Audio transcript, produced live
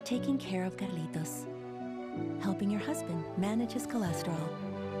taking care of Carlitos, helping your husband manage his cholesterol,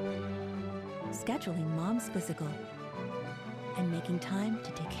 scheduling mom's physical, and making time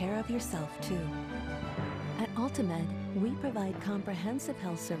to take care of yourself too. At Ultimed, we provide comprehensive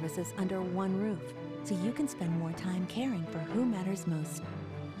health services under one roof, so you can spend more time caring for who matters most.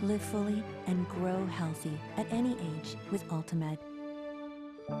 Live fully and grow healthy at any age with Ultimed.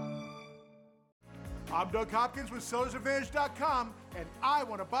 I'm Doug Hopkins with SellersAdvantage.com, and I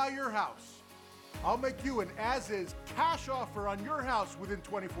want to buy your house. I'll make you an as-is cash offer on your house within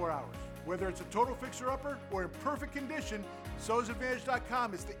 24 hours. Whether it's a total fixer-upper or in perfect condition,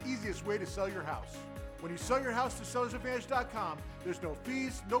 SellersAdvantage.com is the easiest way to sell your house. When you sell your house to SellersAdvantage.com, there's no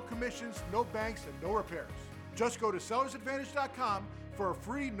fees, no commissions, no banks, and no repairs. Just go to SellersAdvantage.com for a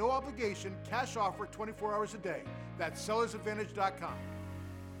free, no-obligation cash offer 24 hours a day. That's SellersAdvantage.com.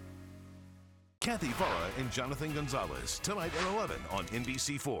 Kathy Farah and Jonathan Gonzalez, tonight at 11 on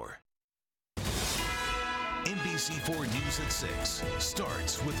NBC4. NBC4 News at 6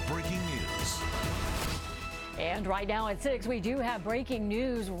 starts with breaking news. And right now at 6, we do have breaking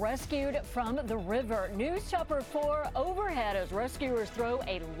news. Rescued from the river. News Chopper 4 overhead as rescuers throw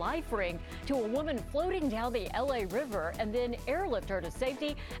a life ring to a woman floating down the LA River and then airlift her to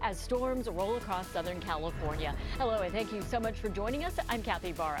safety as storms roll across Southern California. Hello, and thank you so much for joining us. I'm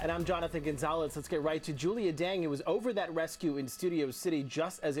Kathy Barra. And I'm Jonathan Gonzalez. Let's get right to Julia Dang, who was over that rescue in Studio City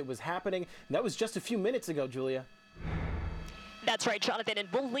just as it was happening. And that was just a few minutes ago, Julia. That's right, Jonathan, and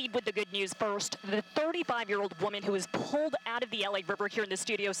we'll lead with the good news first. The 35-year-old woman who was pulled out of the LA River here in the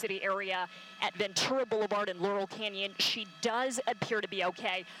Studio City area at Ventura Boulevard and Laurel Canyon, she does appear to be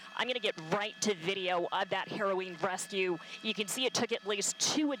okay. I'm going to get right to video of that harrowing rescue. You can see it took at least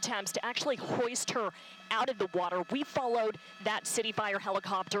 2 attempts to actually hoist her out of the water. We followed that City Fire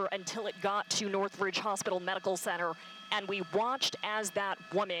helicopter until it got to Northridge Hospital Medical Center, and we watched as that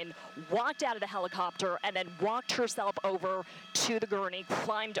woman walked out of the helicopter and then walked herself over to the gurney,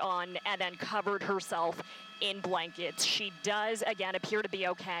 climbed on, and then covered herself in blankets. She does, again, appear to be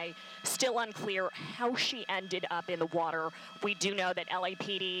okay. Still unclear how she ended up in the water. We do know that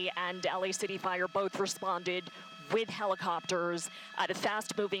LAPD and LA City Fire both responded with helicopters. The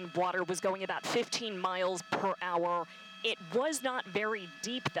fast-moving water was going about 15 miles per hour. It was not very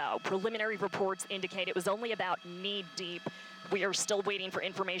deep, though. Preliminary reports indicate it was only about knee deep. We are still waiting for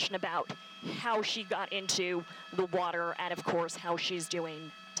information about how she got into the water and, of course, how she's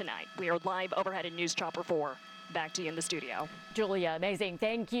doing tonight. We are live overhead in News Chopper 4. Back to you in the studio. Julia, amazing.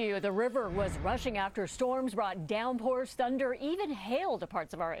 Thank you. The river was rushing after storms brought downpours, thunder, even hail to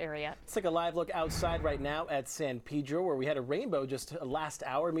parts of our area. Let's take a live look outside right now at San Pedro, where we had a rainbow just last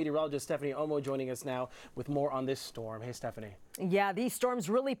hour. Meteorologist Stephanie Omo joining us now with more on this storm. Hey, Stephanie. Yeah, these storms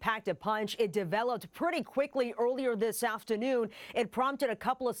really packed a punch. It developed pretty quickly earlier this afternoon. It prompted a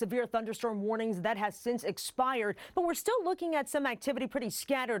couple of severe thunderstorm warnings that has since expired, but we're still looking at some activity pretty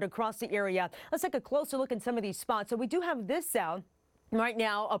scattered across the area. Let's take a closer look at some of these spots. So we do have this sound right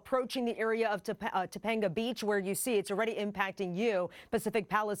now approaching the area of Topanga Beach, where you see it's already impacting you. Pacific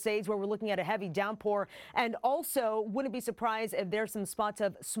Palisades, where we're looking at a heavy downpour. And also, wouldn't be surprised if there's some spots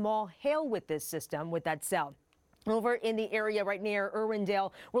of small hail with this system, with that cell. Over in the area right near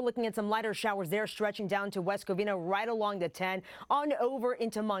Irwindale, we're looking at some lighter showers there stretching down to West Covina right along the 10, on over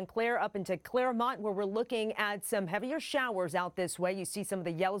into Montclair, up into Claremont, where we're looking at some heavier showers out this way. You see some of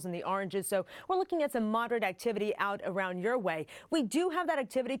the yellows and the oranges, so we're looking at some moderate activity out around your way. We do have that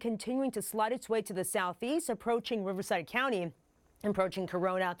activity continuing to slide its way to the southeast, approaching Riverside County, approaching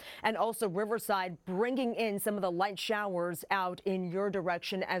Corona, and also Riverside, bringing in some of the light showers out in your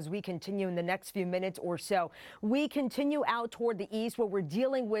direction as we continue in the next few minutes or so. We continue out toward the east, where we're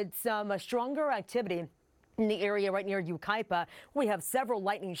dealing with some stronger activity in the area right near Yucaipa. We have several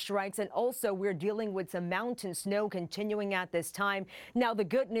lightning strikes, and also we're dealing with some mountain snow continuing at this time. Now, the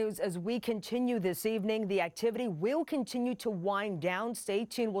good news as we continue this evening, the activity will continue to wind down. Stay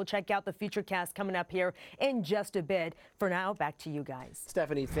tuned. We'll check out the Futurecast coming up here in just a bit. For now, back to you guys.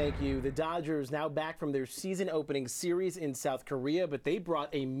 Stephanie, thank you. The Dodgers now back from their season opening series in South Korea, but they brought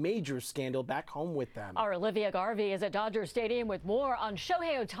a major scandal back home with them. Our Olivia Garvey is at Dodger Stadium with more on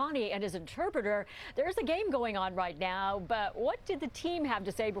Shohei Ohtani and his interpreter. There's a game going on right now, but what did the team have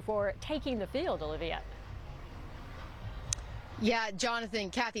to say before taking the field, Olivia? Yeah, Jonathan,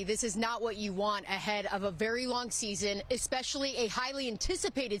 Kathy, this is not what you want ahead of a very long season, especially a highly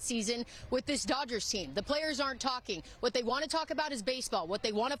anticipated season with this Dodgers team. The players aren't talking. What they want to talk about is baseball. What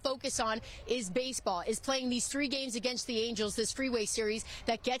they want to focus on is baseball, is playing these 3 games against the Angels, this freeway series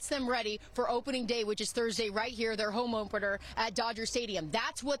that gets them ready for opening day, which is Thursday right here, their home opener at Dodger Stadium.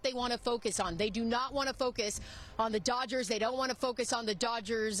 That's what they want to focus on. They do not want to focus on the Dodgers. They don't want to focus on the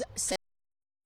Dodgers.